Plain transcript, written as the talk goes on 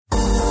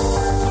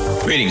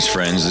Greetings,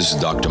 friends. This is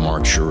Dr.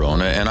 Mark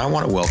Chironna, and I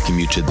want to welcome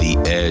you to the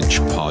Edge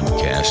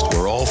podcast,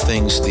 where all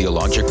things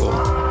theological,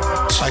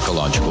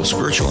 psychological,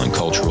 spiritual, and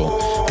cultural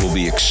will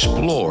be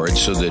explored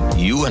so that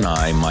you and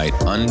I might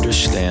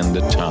understand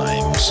the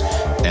times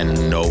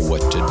and know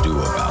what to do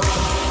about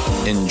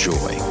them.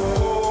 Enjoy.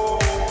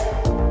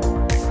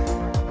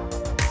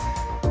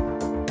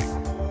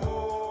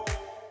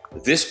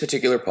 This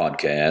particular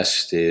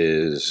podcast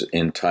is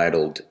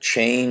entitled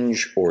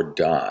Change or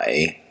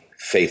Die,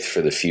 Faith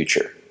for the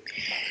Future.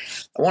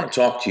 I want to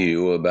talk to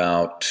you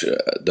about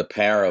the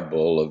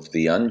parable of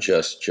the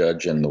unjust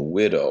judge and the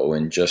widow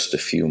in just a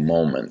few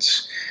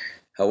moments.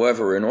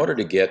 However, in order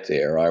to get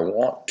there, I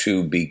want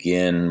to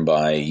begin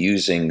by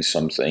using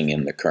something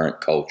in the current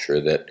culture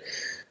that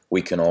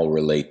we can all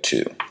relate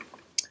to.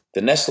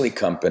 The Nestle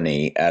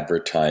company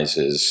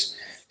advertises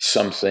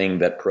something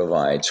that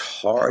provides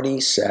hearty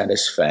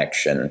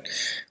satisfaction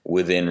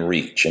within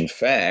reach. In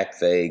fact,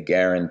 they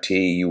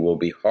guarantee you will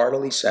be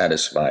heartily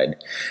satisfied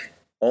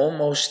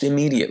almost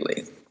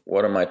immediately.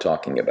 What am I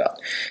talking about?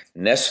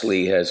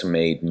 Nestle has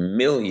made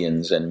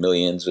millions and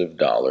millions of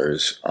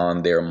dollars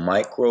on their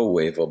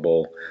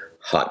microwavable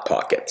Hot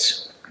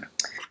Pockets.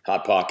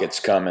 Hot Pockets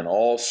come in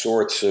all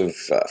sorts of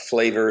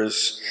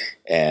flavors,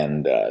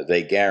 and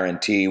they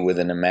guarantee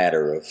within a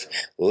matter of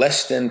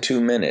less than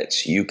 2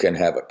 minutes, you can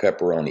have a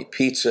pepperoni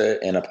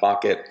pizza in a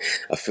pocket,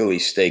 a Philly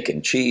steak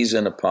and cheese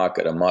in a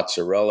pocket, a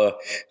mozzarella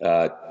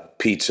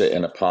pizza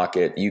in a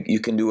pocket.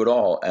 You can do it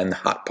all, and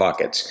Hot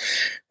Pockets.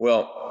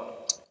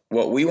 Well,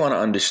 what we want to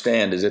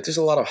understand is that there's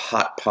a lot of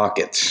Hot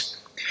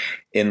Pockets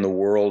in the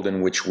world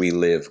in which we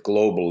live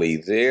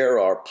globally. There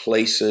are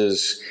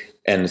places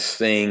and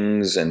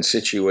things and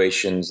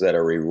situations that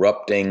are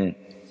erupting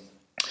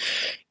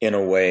in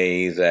a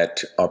way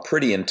that are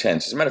pretty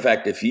intense. As a matter of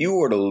fact, if you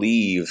were to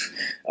leave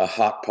a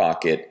Hot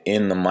Pocket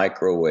in the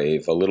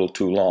microwave a little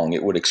too long,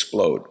 it would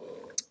explode.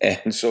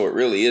 And so it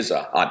really is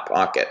a hot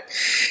pocket.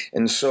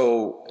 And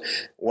so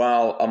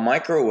while a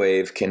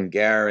microwave can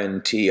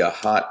guarantee a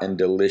hot and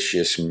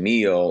delicious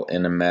meal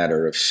in a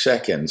matter of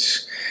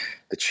seconds,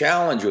 the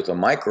challenge with a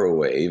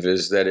microwave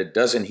is that it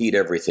doesn't heat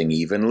everything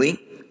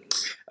evenly.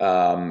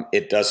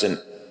 It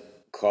doesn't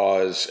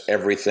cause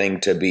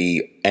everything to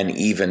be an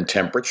even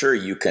temperature.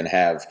 You can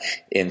have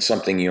in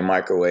something you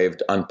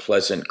microwaved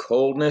unpleasant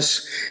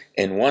coldness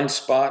in one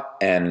spot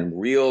and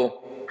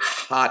real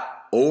hot,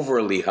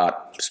 overly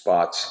hot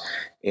spots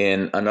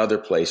in another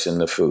place in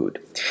the food.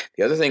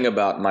 The other thing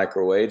about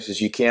microwaves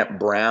is you can't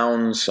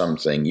brown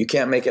something. You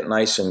can't make it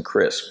nice and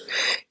crisp.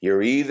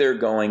 You're either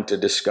going to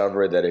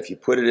discover that if you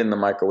put it in the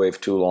microwave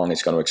too long,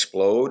 it's going to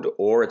explode,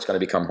 or it's going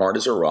to become hard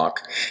as a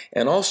rock.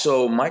 And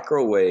also,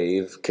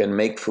 microwave can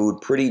make food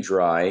pretty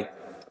dry,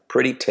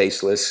 pretty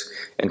tasteless,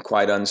 and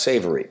quite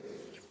unsavory.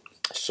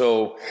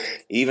 So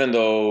even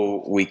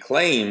though we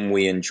claim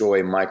we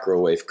enjoy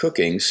microwave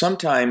cooking,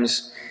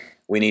 sometimes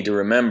we need to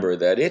remember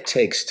that it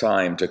takes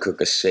time to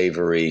cook a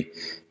savory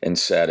and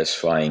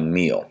satisfying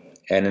meal.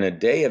 And in a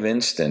day of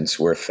instance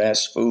where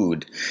fast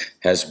food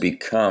has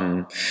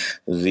become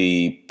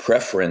the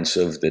preference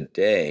of the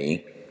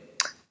day,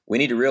 we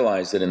need to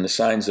realize that in the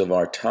signs of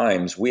our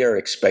times, we are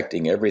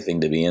expecting everything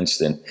to be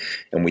instant.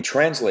 And we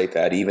translate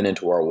that even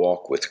into our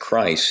walk with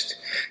Christ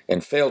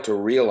and fail to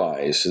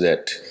realize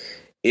that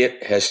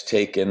it has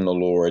taken the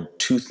Lord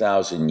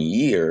 2,000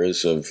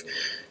 years of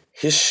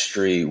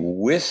history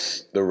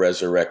with the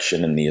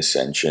resurrection and the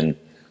ascension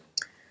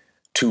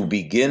to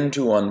begin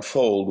to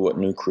unfold what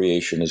new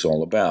creation is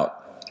all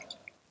about.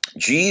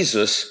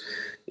 Jesus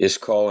is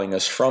calling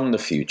us from the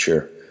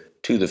future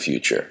to the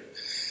future.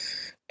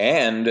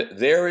 And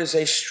there is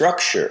a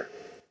structure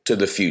to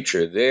the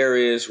future. There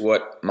is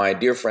what my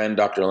dear friend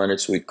Dr. Leonard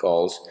Sweet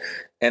calls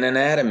an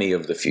anatomy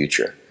of the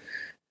future.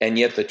 And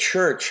yet the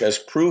church has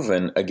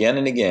proven again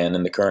and again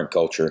in the current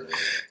culture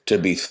to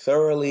be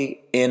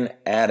thoroughly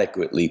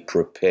inadequately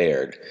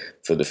prepared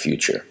for the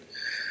future.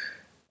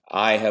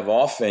 I have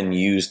often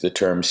used the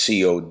term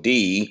COD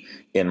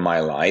in my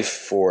life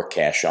for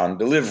cash on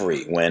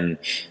delivery when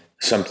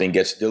something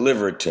gets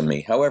delivered to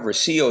me. However,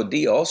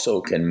 COD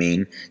also can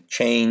mean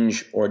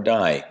change or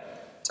die.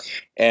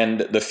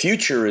 And the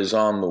future is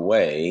on the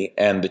way,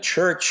 and the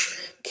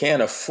church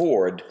can't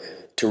afford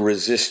to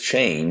resist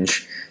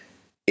change.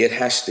 It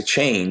has to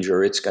change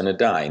or it's going to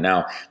die.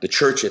 Now, the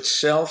church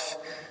itself,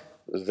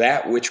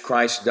 that which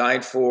Christ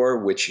died for,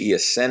 which he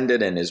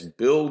ascended and is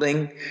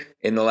building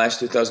in the last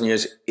 2,000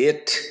 years,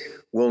 it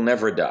will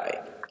never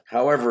die.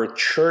 However,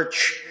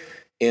 church,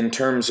 in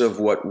terms of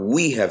what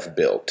we have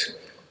built,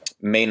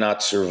 may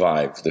not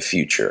survive the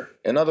future.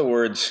 In other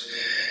words,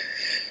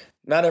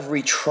 not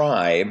every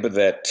tribe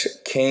that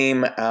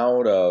came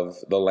out of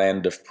the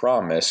land of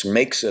promise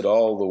makes it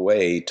all the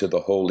way to the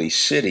holy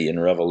city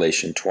in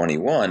Revelation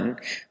 21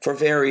 for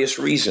various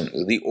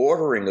reasons. The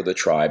ordering of the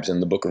tribes in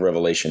the book of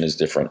Revelation is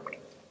different.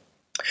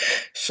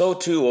 So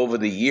too, over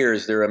the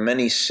years, there are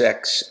many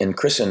sects in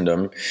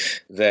Christendom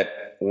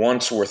that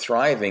once were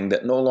thriving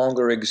that no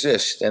longer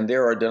exist, and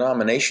there are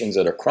denominations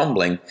that are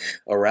crumbling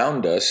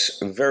around us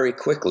very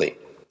quickly.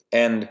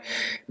 And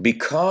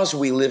because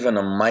we live in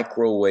a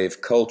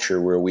microwave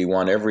culture where we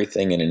want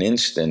everything in an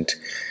instant,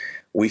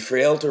 we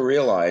fail to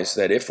realize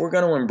that if we're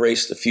going to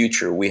embrace the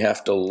future, we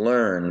have to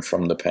learn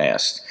from the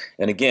past.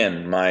 And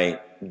again, my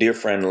dear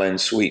friend Len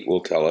Sweet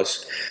will tell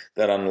us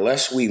that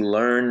unless we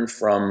learn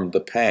from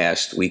the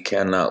past, we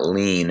cannot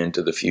lean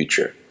into the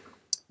future.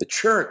 The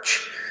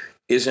church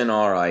isn't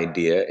our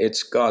idea,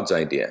 it's God's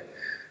idea.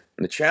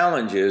 And the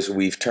challenge is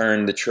we've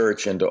turned the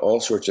church into all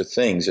sorts of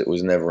things it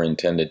was never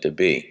intended to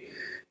be.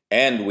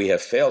 And we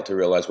have failed to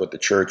realize what the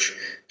church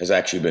has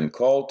actually been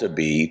called to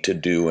be, to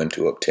do, and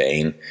to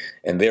obtain.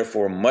 And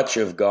therefore, much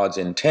of God's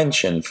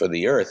intention for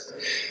the earth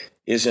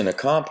isn't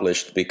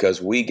accomplished because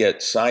we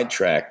get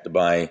sidetracked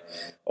by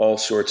all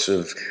sorts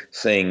of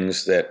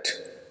things that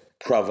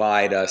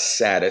provide us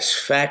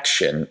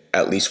satisfaction,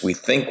 at least we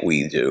think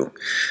we do,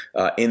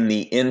 in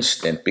the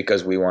instant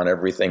because we want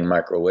everything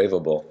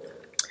microwavable.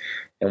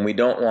 And we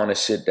don't want to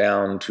sit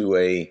down to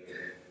a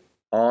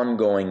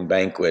ongoing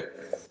banquet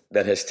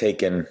that has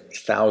taken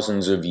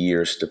thousands of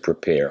years to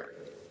prepare.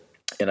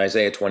 In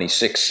Isaiah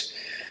 26,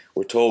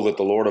 we're told that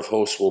the Lord of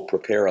hosts will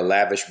prepare a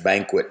lavish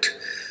banquet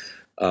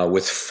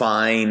with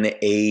fine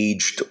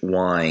aged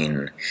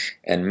wine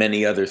and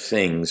many other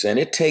things. And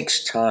it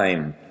takes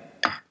time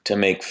to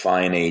make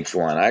fine aged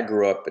wine. I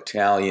grew up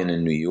Italian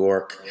in New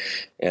York,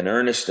 and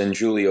Ernest and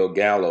Giulio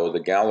Gallo, the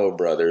Gallo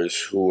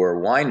brothers, who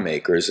were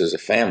winemakers as a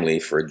family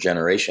for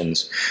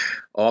generations,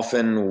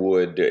 often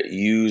would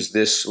use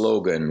this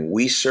slogan,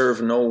 "We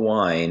serve no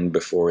wine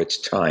before it's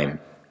time."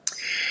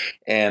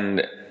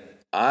 And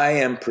I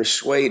am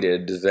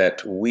persuaded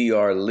that we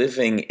are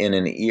living in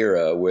an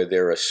era where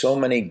there are so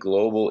many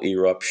global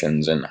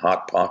eruptions and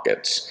hot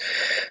pockets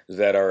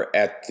that are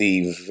at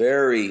the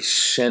very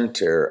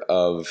center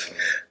of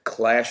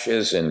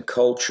clashes in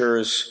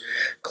cultures,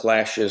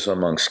 clashes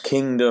amongst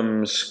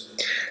kingdoms,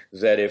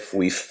 that if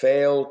we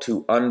fail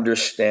to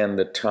understand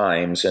the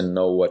times and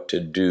know what to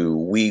do,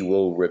 we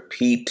will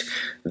repeat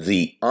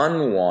the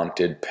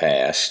unwanted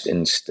past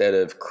instead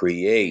of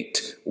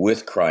create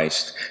with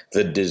Christ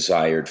the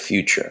desired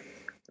future.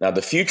 Now,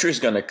 the future is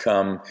going to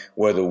come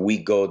whether we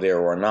go there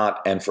or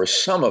not, and for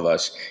some of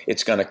us,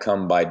 it's going to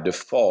come by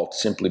default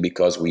simply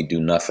because we do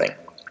nothing.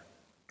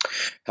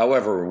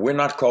 However, we're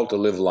not called to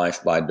live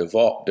life by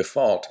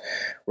default.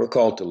 We're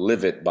called to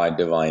live it by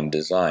divine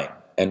design.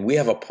 And we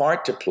have a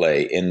part to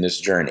play in this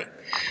journey.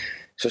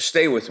 So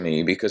stay with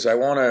me because I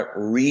want to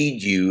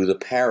read you the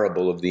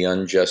parable of the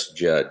unjust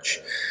judge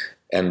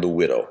and the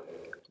widow.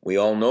 We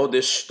all know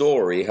this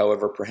story,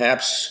 however,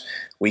 perhaps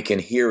we can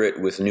hear it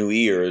with new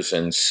ears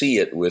and see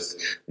it with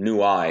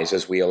new eyes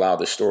as we allow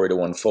the story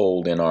to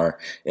unfold in our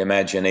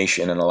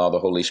imagination and allow the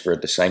Holy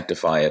Spirit to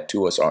sanctify it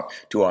to us,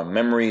 to our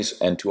memories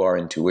and to our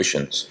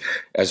intuitions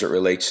as it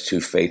relates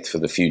to faith for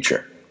the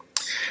future.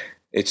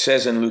 It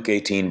says in Luke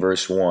 18,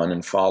 verse 1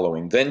 and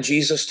following, "Then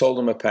Jesus told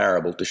them a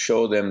parable to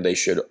show them they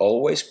should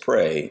always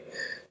pray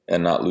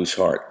and not lose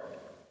heart.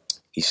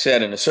 He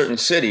said, in a certain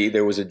city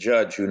there was a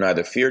judge who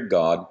neither feared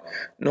God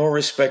nor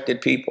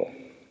respected people.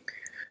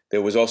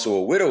 There was also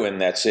a widow in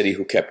that city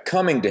who kept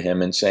coming to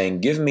him and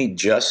saying, 'Give me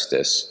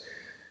justice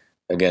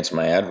against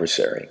my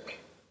adversary.'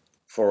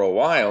 For a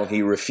while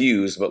he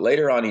refused, but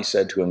later on he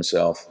said to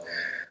himself,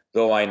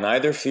 'Though I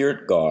neither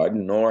feared God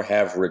nor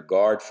have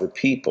regard for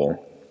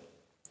people,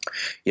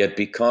 yet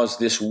because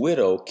this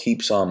widow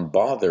keeps on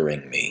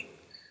bothering me,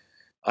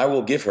 I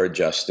will give her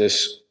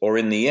justice, or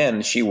in the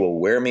end she will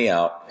wear me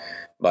out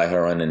by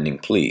her unending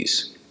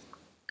pleas.'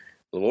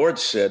 The Lord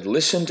said,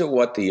 'Listen to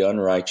what the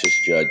unrighteous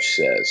judge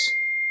says.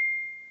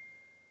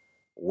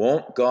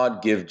 Won't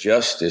God give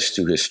justice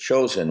to his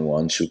chosen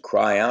ones who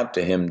cry out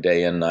to him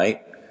day and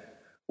night?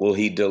 Will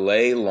he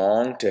delay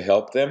long to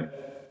help them?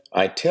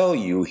 I tell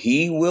you,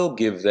 he will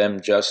give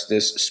them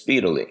justice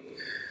speedily.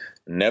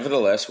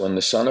 Nevertheless, when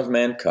the Son of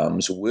Man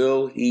comes,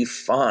 will he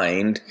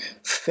find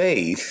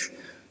faith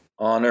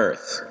on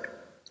earth?'"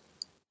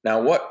 Now,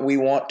 what we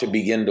want to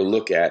begin to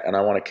look at, and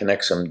I want to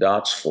connect some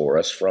dots for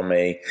us from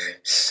a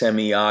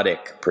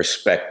semiotic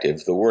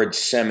perspective. The word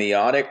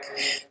semiotic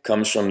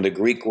comes from the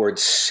Greek word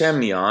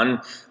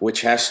semeion,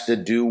 which has to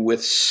do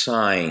with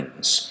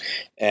signs.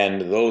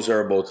 And those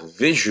are both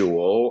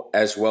visual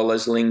as well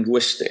as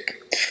linguistic.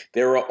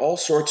 There are all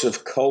sorts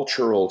of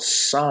cultural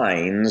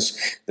signs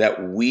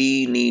that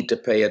we need to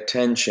pay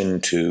attention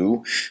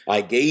to.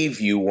 I gave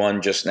you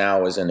one just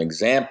now as an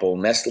example,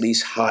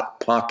 Nestle's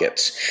Hot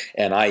Pockets.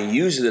 And I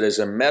used it as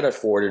a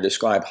metaphor to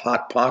describe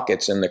hot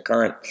pockets in the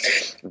current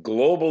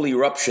global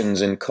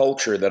eruptions in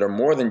culture that are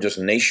more than just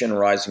nation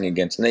rising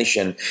against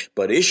nation,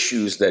 but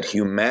issues that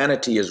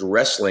humanity is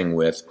wrestling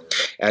with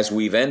as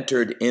we've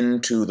entered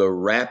into the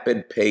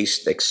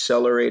rapid-paced,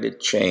 accelerated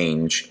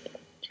change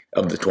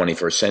of the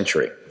 21st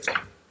century.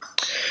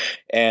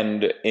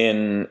 And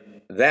in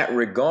that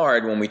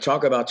regard, when we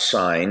talk about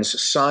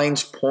signs,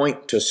 signs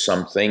point to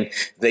something.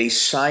 They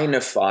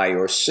signify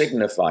or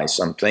signify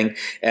something.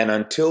 And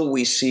until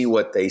we see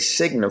what they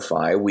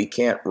signify, we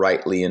can't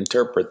rightly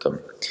interpret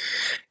them.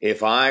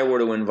 If I were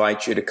to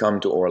invite you to come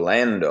to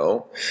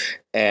Orlando,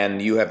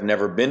 and you have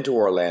never been to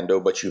Orlando,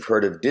 but you've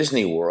heard of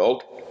Disney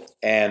World,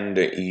 and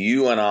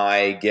you and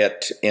I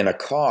get in a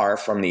car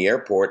from the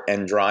airport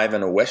and drive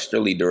in a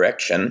westerly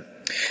direction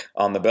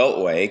on the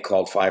Beltway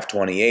called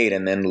 528,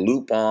 and then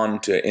loop on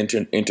to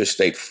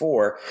Interstate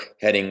 4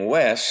 heading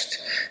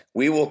west,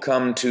 we will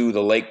come to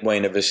the Lake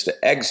Buena Vista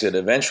exit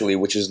eventually,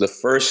 which is the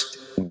first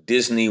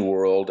Disney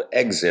World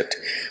exit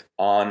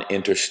on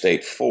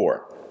Interstate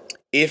 4.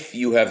 If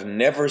you have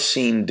never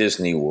seen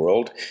Disney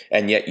World,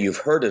 and yet you've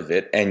heard of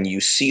it, and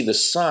you see the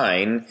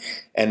sign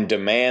and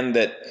demand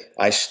that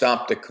I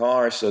stop the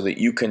car so that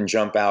you can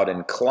jump out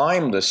and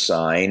climb the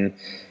sign,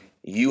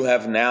 you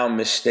have now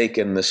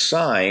mistaken the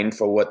sign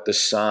for what the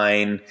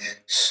sign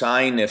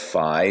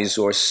signifies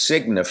or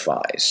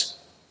signifies.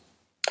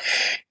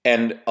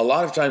 And a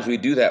lot of times we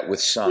do that with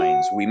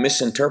signs. We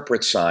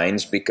misinterpret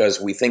signs because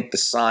we think the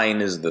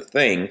sign is the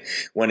thing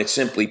when it's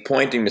simply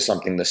pointing to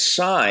something. The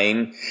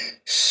sign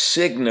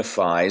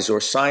signifies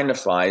or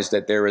signifies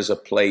that there is a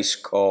place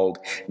called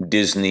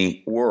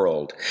Disney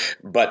World.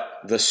 But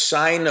the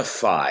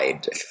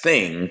signified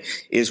thing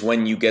is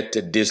when you get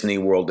to Disney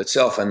World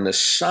itself, and the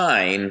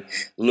sign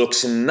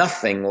looks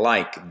nothing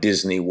like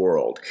Disney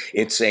World.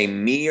 It's a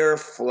mere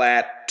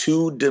flat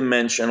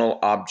two-dimensional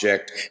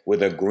object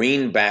with a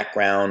green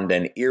background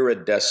and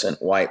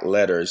iridescent white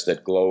letters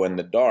that glow in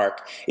the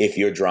dark if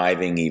you're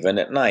driving even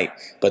at night.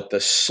 But the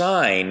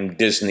sign,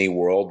 Disney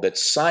World, that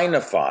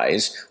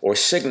signifies or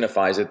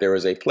signifies that there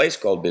is a place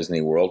called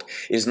Disney World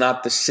is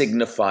not the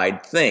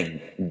signified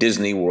thing,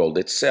 Disney World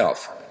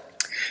itself.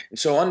 And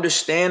so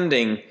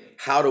understanding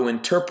how to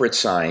interpret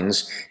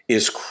signs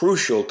is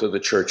crucial to the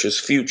church's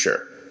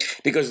future.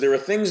 Because there are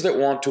things that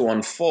want to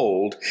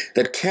unfold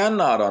that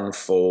cannot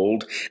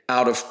unfold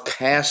out of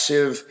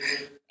passive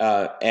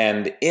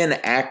and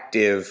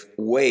inactive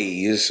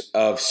ways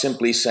of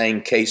simply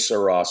saying, "Que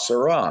sera,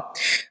 sera."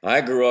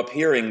 I grew up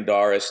hearing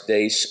Doris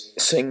Day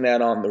sing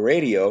that on the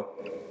radio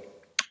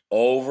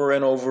over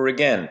and over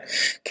again.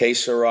 Que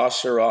sera,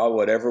 sera,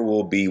 whatever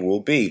will be, will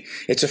be.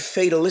 It's a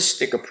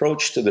fatalistic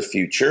approach to the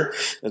future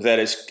that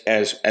is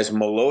as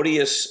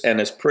melodious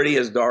and as pretty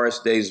as Doris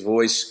Day's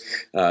voice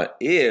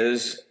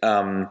is.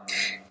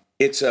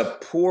 It's a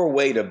poor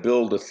way to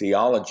build a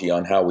theology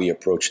on how we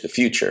approach the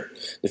future.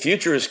 The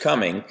future is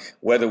coming,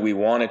 whether we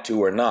want it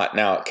to or not.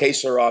 Now, que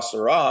sera,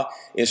 sera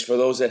is for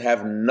those that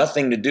have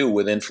nothing to do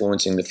with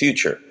influencing the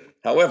future.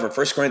 However,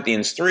 1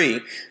 Corinthians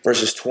 3,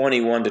 verses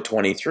 21 to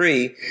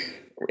 23,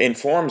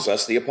 informs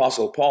us, the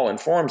Apostle Paul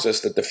informs us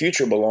that the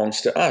future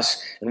belongs to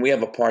us, and we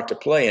have a part to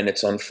play in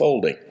its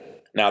unfolding.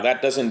 Now,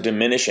 that doesn't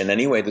diminish in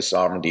any way the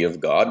sovereignty of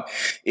God.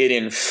 It,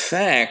 in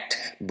fact,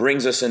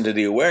 brings us into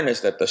the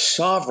awareness that the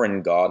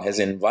sovereign God has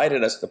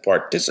invited us to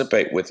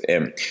participate with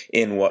him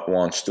in what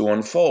wants to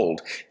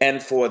unfold.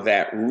 And for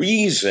that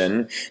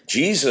reason,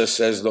 Jesus,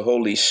 as the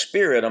Holy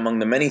Spirit, among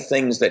the many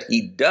things that he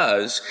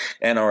does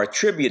and are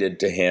attributed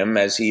to him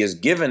as he is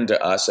given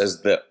to us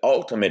as the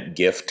ultimate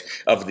gift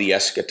of the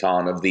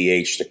eschaton, of the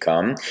age to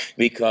come,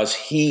 because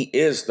he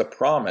is the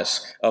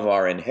promise of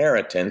our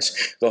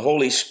inheritance, the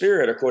Holy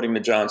Spirit, according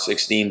to John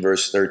 16,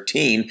 verse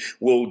 13,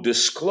 will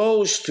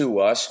disclose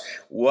to us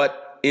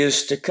what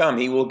is to come.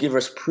 He will give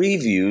us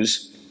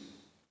previews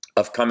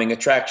of coming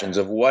attractions,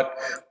 of what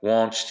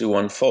wants to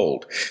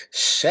unfold.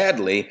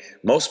 Sadly,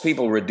 most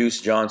people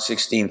reduce John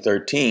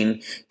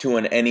 16:13 to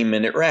an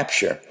any-minute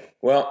rapture.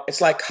 Well, it's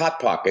like Hot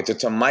Pockets.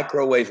 It's a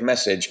microwave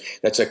message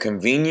that's a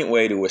convenient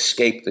way to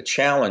escape the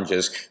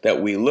challenges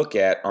that we look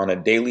at on a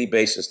daily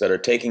basis that are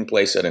taking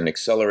place at an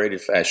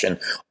accelerated fashion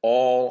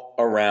all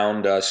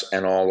around us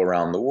and all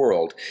around the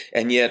world.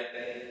 And yet,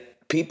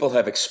 people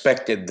have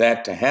expected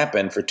that to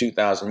happen for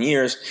 2,000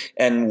 years,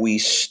 and we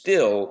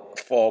still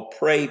fall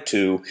prey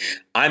to,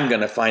 I'm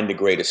going to find a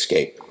great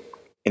escape,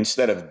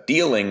 instead of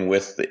dealing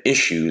with the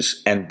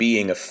issues and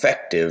being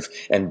effective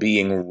and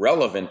being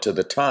relevant to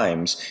the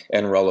times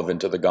and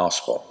relevant to the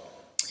gospel.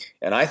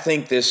 And I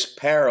think this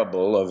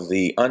parable of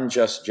the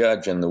unjust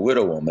judge and the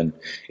widow woman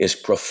is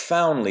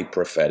profoundly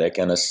prophetic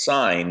and a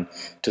sign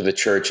to the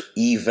church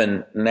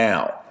even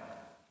now.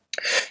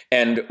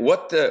 And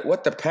what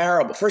the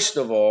parable, first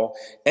of all,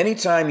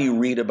 anytime you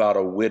read about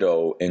a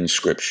widow in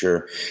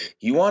Scripture,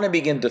 you want to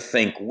begin to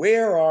think,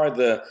 where are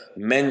the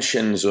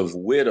mentions of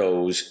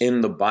widows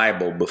in the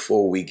Bible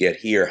before we get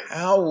here?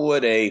 How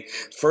would a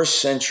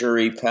first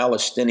century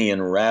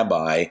Palestinian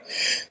rabbi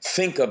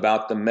think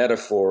about the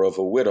metaphor of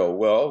a widow?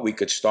 Well, we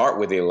could start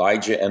with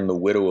Elijah and the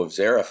widow of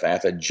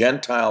Zarephath, a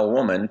Gentile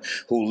woman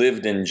who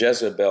lived in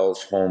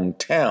Jezebel's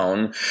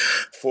hometown,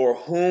 for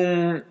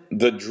whom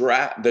the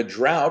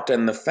drought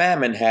and the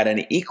famine had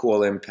an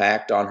equal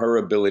impact on her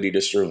ability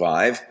to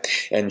survive,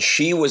 and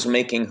she was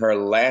making her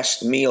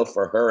last meal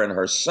for her and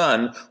her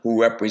son,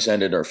 who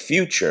represented her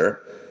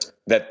future,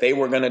 that they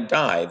were going to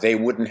die. They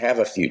wouldn't have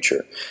a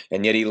future.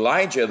 And yet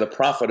Elijah, the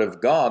prophet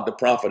of God, the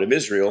prophet of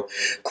Israel,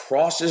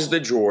 crosses the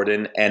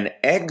Jordan and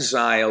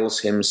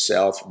exiles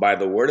himself by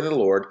the word of the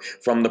Lord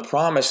from the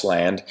promised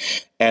land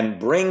and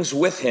brings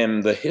with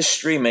him the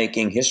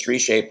history-making,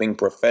 history-shaping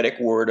prophetic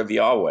word of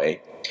Yahweh.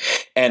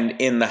 And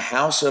in the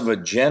house of a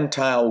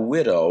Gentile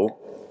widow,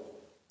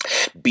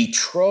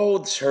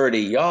 betroths her to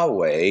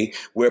Yahweh,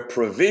 where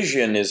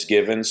provision is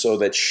given so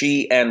that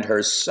she and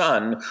her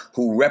son,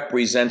 who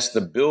represents the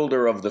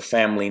builder of the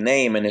family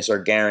name and is our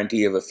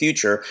guarantee of a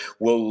future,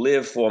 will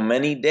live for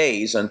many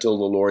days until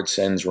the Lord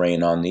sends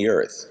rain on the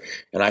earth.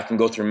 And I can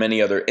go through many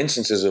other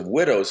instances of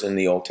widows in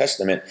the Old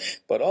Testament,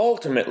 but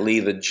ultimately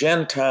the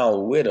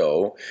Gentile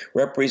widow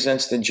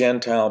represents the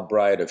Gentile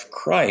bride of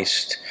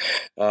Christ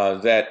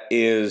that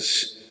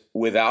is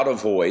without a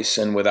voice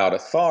and without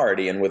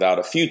authority and without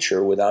a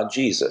future without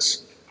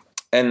Jesus.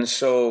 And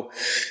so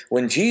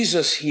when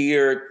Jesus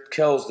here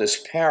tells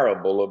this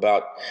parable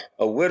about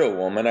a widow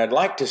woman, I'd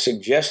like to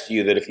suggest to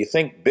you that if you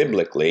think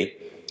biblically,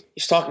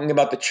 he's talking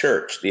about the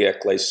church, the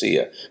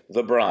ecclesia,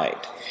 the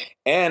bride.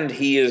 And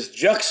he is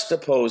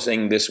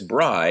juxtaposing this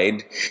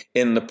bride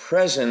in the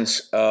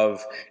presence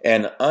of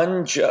an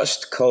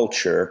unjust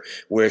culture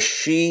where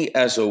she,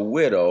 as a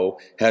widow,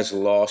 has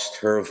lost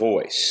her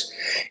voice.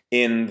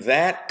 In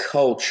that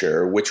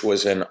culture, which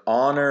was an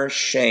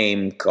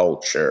honor-shame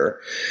culture,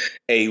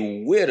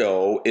 a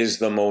widow is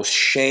the most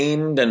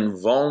shamed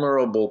and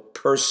vulnerable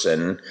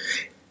person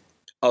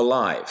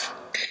alive.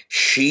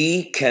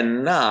 She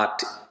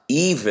cannot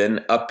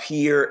even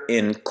appear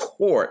in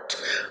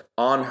court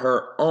on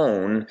her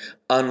own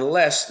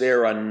unless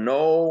there are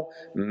no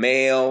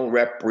male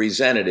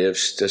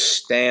representatives to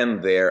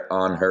stand there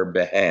on her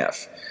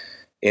behalf.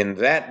 In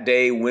that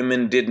day,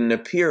 women didn't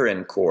appear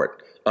in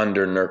court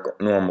under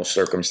normal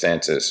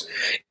circumstances.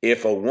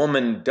 If a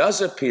woman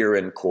does appear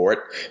in court,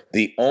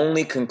 the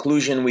only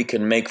conclusion we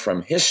can make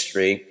from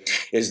history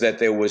is that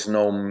there was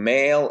no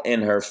male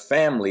in her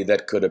family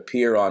that could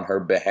appear on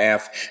her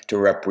behalf to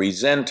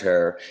represent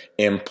her,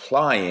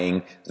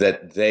 implying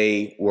that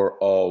they were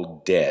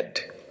all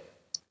dead.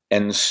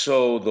 And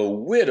so the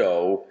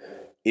widow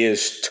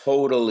is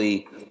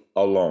totally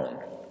alone.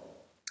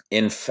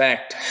 In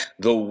fact,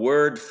 the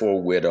word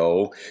for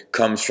widow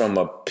comes from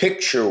a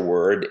picture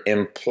word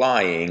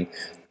implying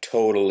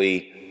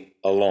totally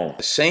alone. At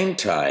the same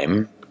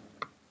time,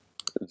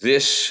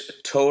 this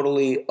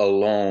totally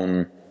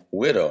alone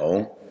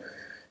widow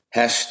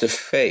has to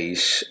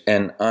face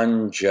an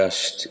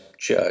unjust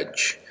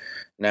judge.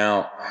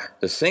 Now,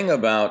 the thing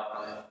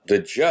about the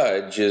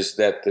judge is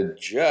that the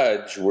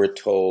judge, we're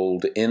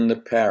told in the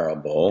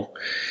parable,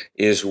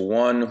 is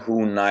one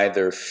who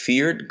neither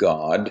feared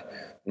God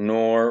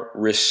nor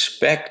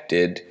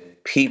respected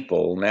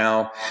people.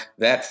 Now,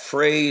 that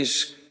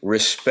phrase,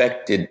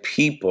 respected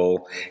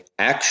people,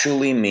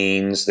 actually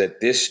means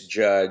that this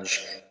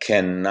judge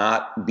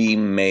cannot be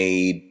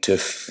made to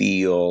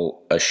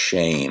feel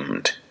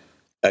ashamed.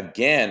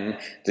 Again,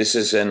 this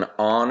is an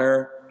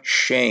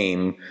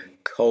honor-shame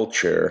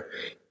culture,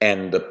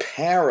 and the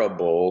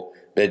parable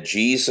that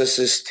Jesus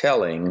is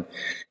telling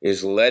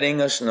is letting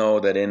us know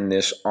that in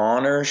this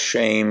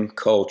honor-shame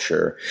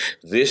culture,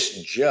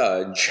 this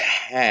judge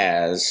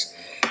has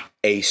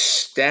a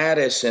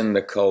status in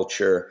the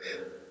culture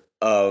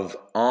of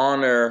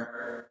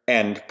honor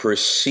and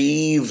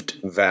perceived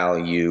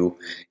value,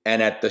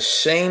 and at the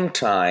same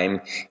time,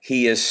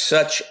 he is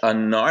such a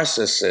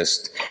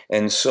narcissist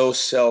and so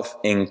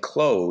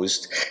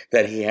self-enclosed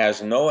that he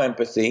has no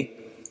empathy,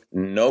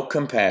 no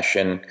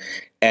compassion,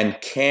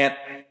 and can't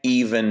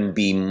even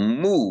be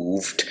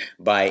moved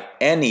by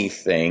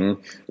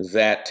anything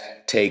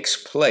that takes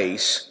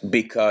place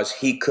because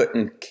he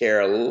couldn't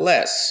care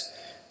less,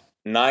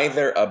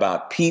 neither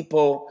about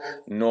people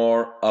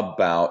nor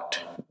about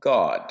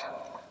God.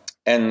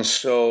 And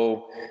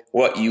so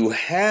what you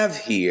have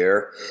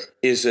here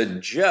is a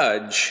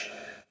judge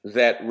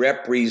that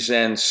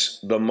represents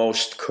the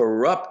most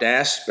corrupt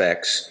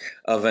aspects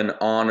of an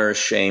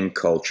honor-shame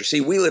culture.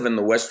 See, we live in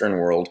the Western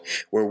world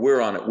where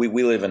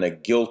we live in a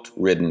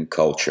guilt-ridden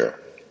culture.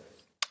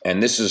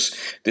 And this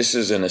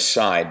is an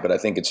aside, but I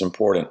think it's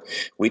important.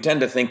 We tend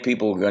to think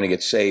people are going to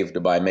get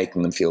saved by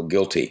making them feel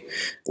guilty,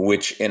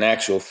 which in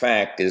actual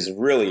fact is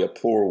really a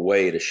poor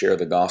way to share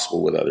the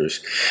gospel with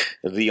others.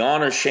 The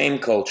honor-shame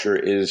culture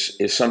is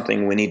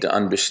something we need to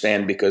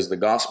understand because the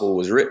gospel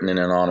was written in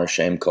an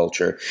honor-shame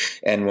culture.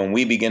 And when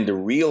we begin to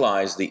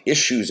realize the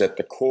issues at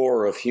the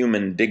core of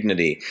human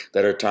dignity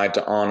that are tied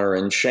to honor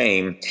and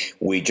shame,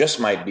 we just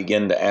might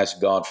begin to ask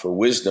God for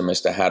wisdom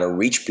as to how to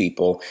reach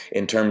people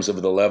in terms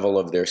of the level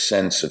of their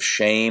sense of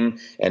shame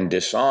and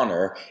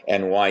dishonor,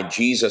 and why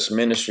Jesus'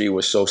 ministry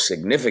was so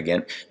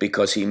significant,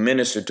 because he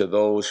ministered to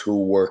those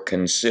who were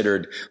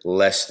considered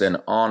less than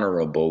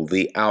honorable,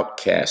 the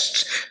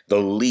outcasts, the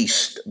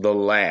least, the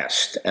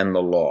last, and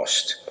the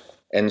lost.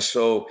 And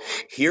so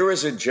here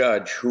is a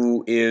judge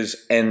who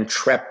is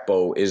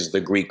entrepo is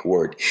the Greek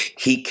word.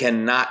 He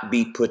cannot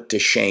be put to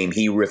shame.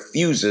 He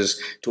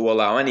refuses to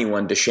allow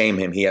anyone to shame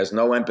him. He has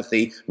no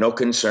empathy, no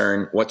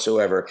concern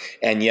whatsoever.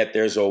 And yet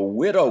there's a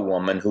widow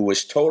woman who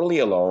is totally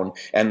alone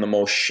and the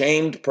most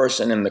shamed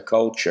person in the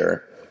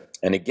culture.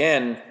 And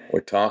again,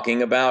 we're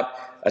talking about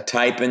a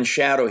type and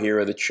shadow here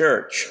of the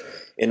church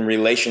in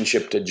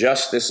relationship to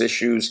justice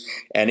issues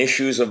and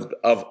issues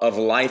of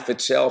life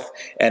itself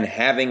and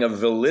having a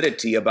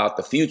validity about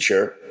the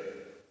future.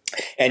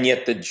 And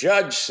yet the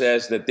judge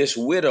says that this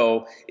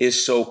widow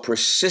is so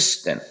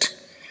persistent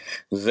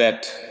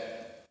that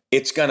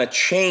it's going to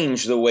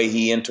change the way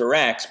he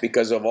interacts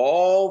because of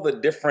all the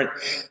different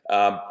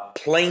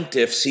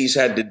plaintiffs he's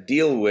had to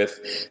deal with.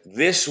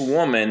 This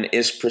woman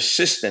is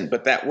persistent,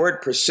 but that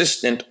word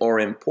persistent or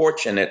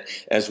importunate,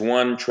 as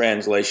one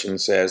translation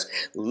says,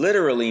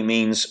 literally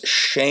means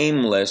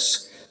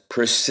shameless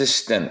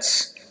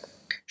persistence.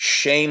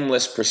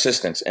 Shameless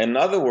persistence. In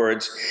other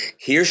words,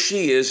 here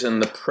she is in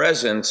the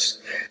presence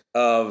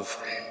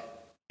of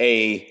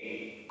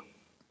a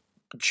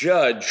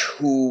judge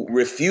who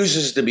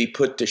refuses to be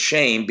put to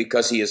shame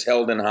because he is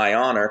held in high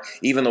honor,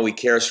 even though he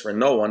cares for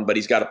no one, but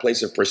he's got a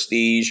place of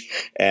prestige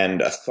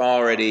and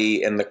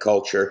authority in the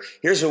culture.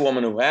 Here's a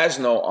woman who has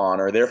no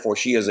honor, therefore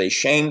she is a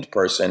shamed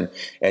person,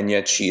 and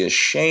yet she is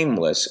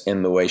shameless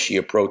in the way she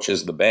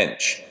approaches the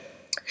bench.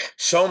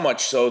 So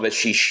much so that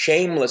she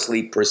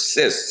shamelessly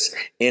persists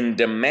in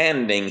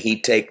demanding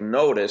he take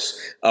notice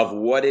of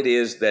what it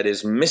is that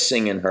is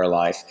missing in her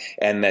life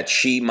and that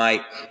she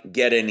might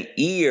get an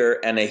ear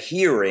and a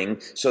hearing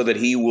so that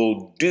he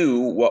will do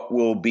what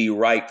will be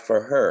right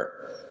for her.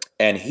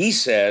 And he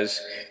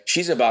says,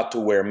 she's about to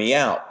wear me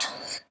out.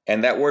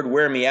 And that word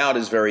wear me out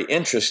is very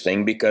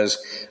interesting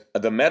because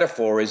the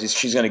metaphor is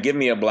she's going to give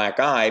me a black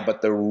eye,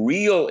 but the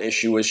real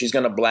issue is she's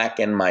going to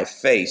blacken my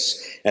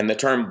face. And the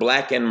term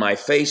blacken my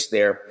face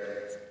there,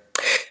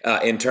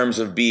 in terms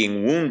of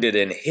being wounded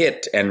and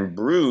hit and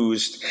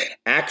bruised,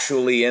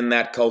 actually in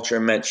that culture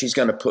meant she's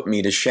going to put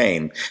me to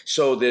shame.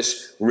 So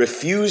this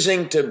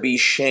refusing to be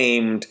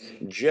shamed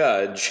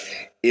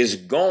judge is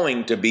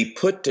going to be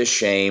put to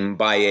shame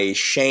by a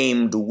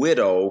shamed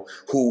widow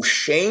who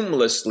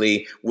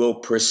shamelessly will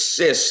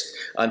persist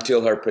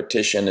until her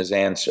petition is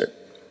answered.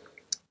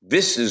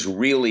 This is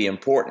really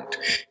important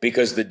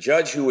because the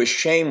judge who is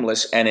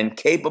shameless and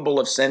incapable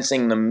of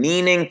sensing the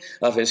meaning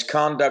of his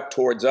conduct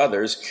towards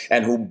others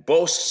and who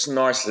boasts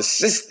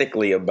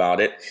narcissistically about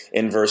it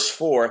in verse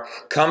 4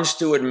 comes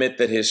to admit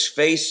that his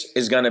face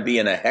is going to be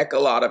in a heck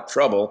of a lot of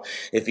trouble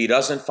if he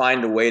doesn't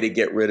find a way to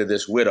get rid of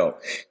this widow.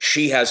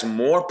 She has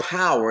more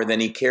power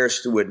than he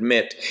cares to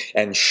admit,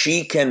 and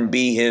she can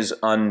be his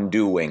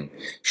undoing.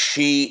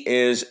 She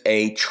is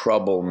a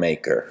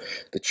troublemaker.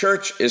 The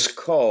church is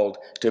called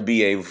to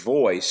be a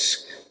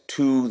voice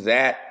to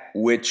that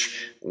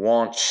which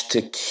wants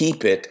to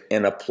keep it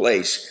in a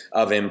place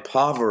of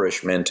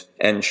impoverishment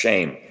and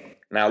shame.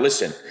 Now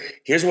listen,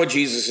 here's what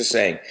Jesus is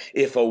saying.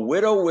 If a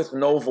widow with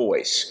no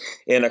voice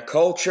in a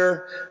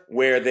culture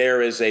where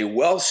there is a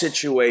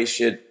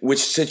situated,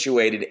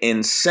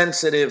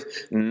 insensitive,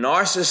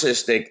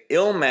 narcissistic,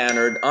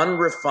 ill-mannered,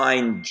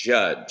 unrefined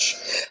judge,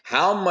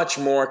 how much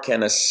more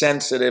can a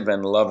sensitive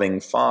and loving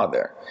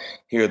Father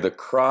hear the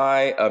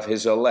cry of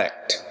his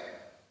elect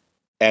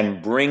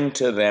and bring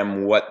to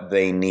them what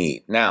they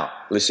need? Now,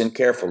 listen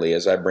carefully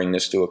as I bring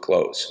this to a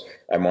close.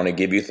 I want to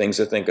give you things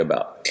to think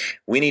about.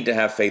 We need to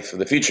have faith for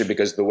the future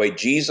because the way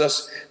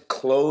Jesus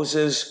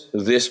closes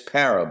this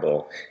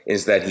parable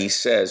is that he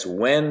says,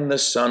 when the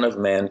Son of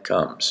Man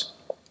comes,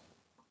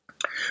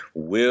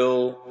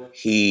 will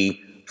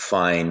he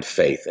find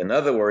faith? In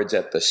other words,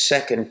 at the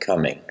second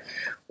coming,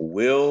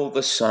 will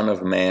the Son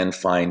of Man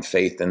find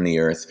faith in the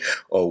earth,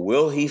 or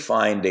will he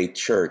find a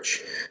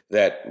church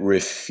that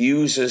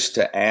refuses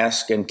to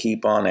ask and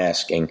keep on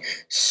asking,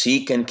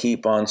 seek and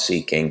keep on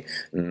seeking,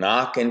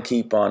 knock and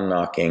keep on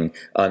knocking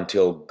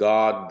until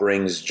God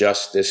brings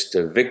justice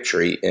to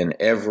victory in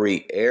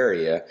every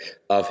area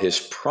of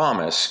his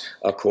promise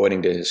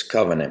according to his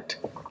covenant?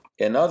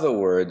 In other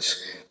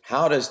words,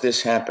 how does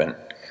this happen?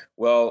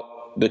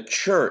 Well, the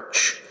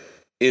church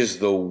is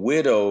the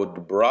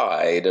widowed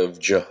bride of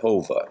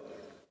Jehovah.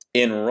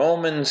 In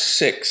Romans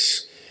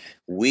 6,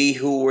 we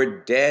who were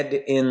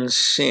dead in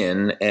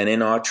sin and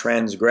in our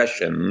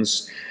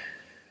transgressions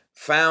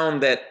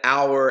found that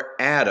our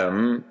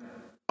Adam,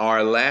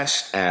 our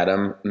last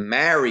Adam,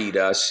 married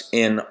us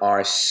in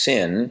our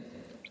sin.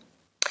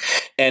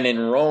 And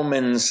in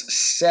Romans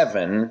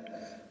 7,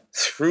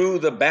 through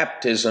the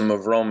baptism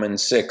of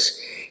Romans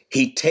 6,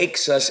 he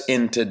takes us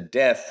into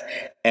death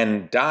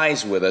and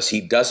dies with us. He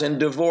doesn't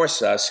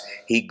divorce us.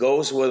 He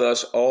goes with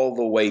us all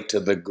the way to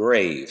the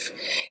grave.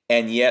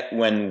 And yet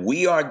when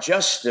we are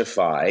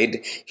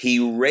justified, he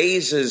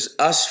raises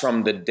us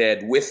from the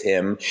dead with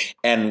him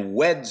and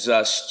weds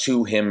us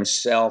to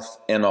himself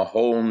in a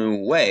whole new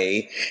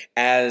way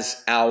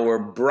as our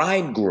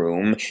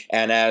bridegroom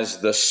and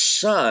as the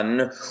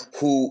Son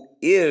who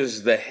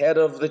is the head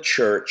of the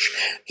church.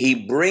 He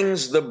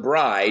brings the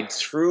bride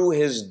through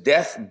his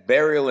death,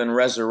 burial, and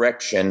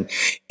resurrection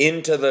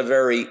into the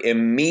very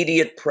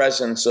immediate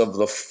presence of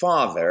the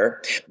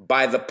Father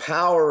by the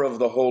power of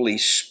the Holy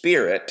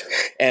Spirit,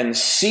 and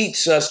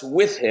seats us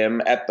with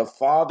him at the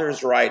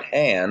Father's right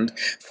hand,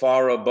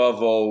 far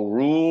above all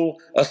rule,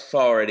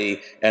 authority,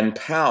 and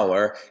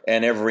power,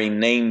 and every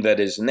name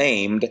that is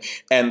named.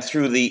 And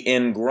through the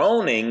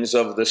ingroanings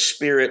of the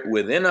Spirit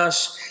within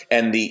us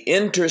and the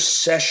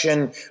intercession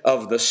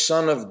of the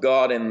Son of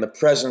God in the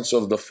presence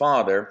of the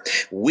Father,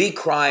 we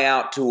cry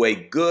out to a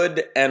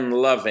good and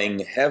loving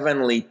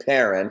heavenly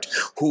parent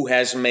who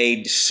has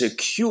made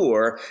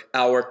secure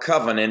our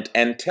covenant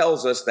and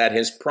tells us that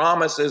his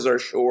promises are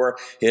sure,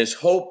 his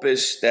hope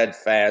is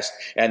steadfast,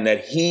 and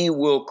that he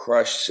will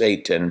crush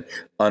Satan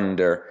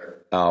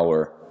under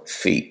our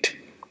feet.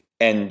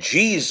 And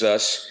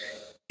Jesus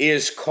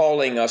is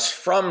calling us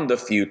from the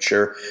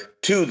future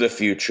to the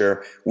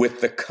future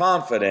with the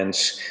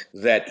confidence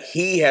that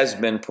he has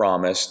been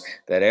promised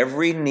that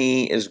every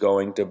knee is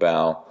going to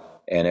bow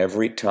and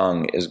every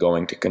tongue is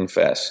going to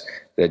confess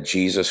that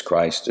Jesus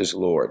Christ is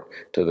Lord,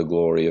 to the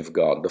glory of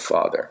God the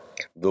Father.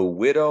 The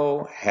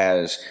widow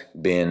has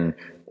been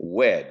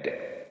wed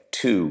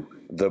to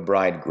the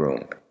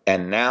bridegroom,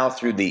 and now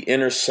through the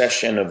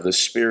intercession of the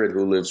Spirit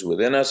who lives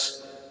within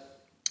us,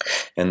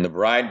 and the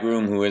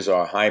bridegroom who is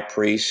our high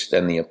priest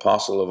and the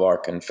apostle of our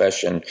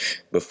confession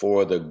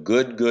before the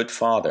good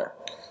Father,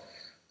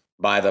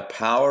 by the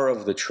power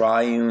of the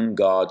triune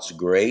God's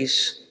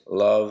grace,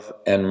 love,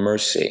 and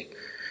mercy,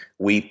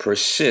 we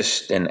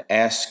persist in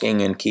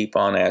asking and keep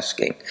on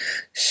asking,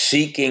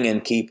 seeking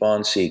and keep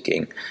on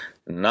seeking,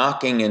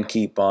 knocking and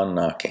keep on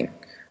knocking,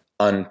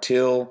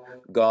 until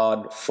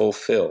God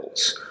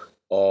fulfills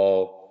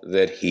all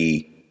that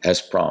he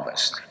has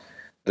promised.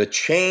 The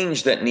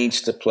change that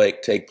needs to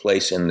take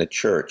place in the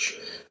church,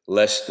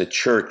 lest the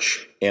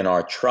church in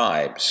our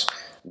tribes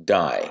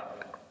die,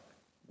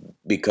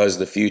 because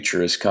the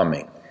future is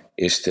coming,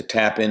 is to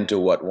tap into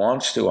what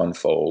wants to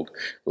unfold,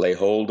 lay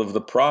hold of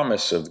the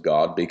promise of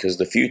God, because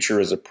the future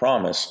is a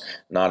promise,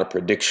 not a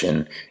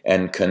prediction,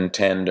 and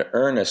contend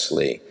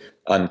earnestly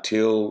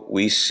until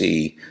we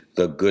see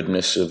the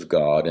goodness of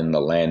God in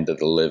the land of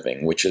the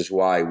living, which is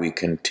why we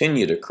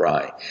continue to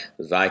cry,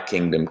 "Thy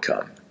kingdom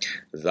come,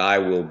 thy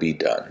will be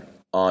done,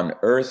 on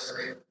earth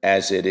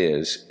as it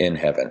is in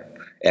heaven."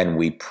 And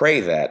we pray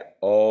that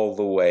all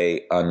the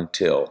way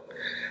until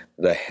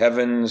the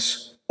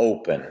heavens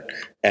open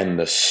and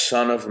the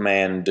Son of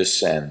Man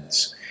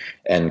descends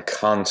and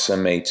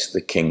consummates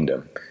the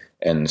kingdom.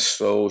 And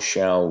so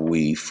shall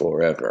we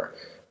forever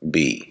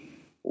be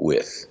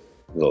with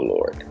the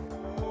Lord.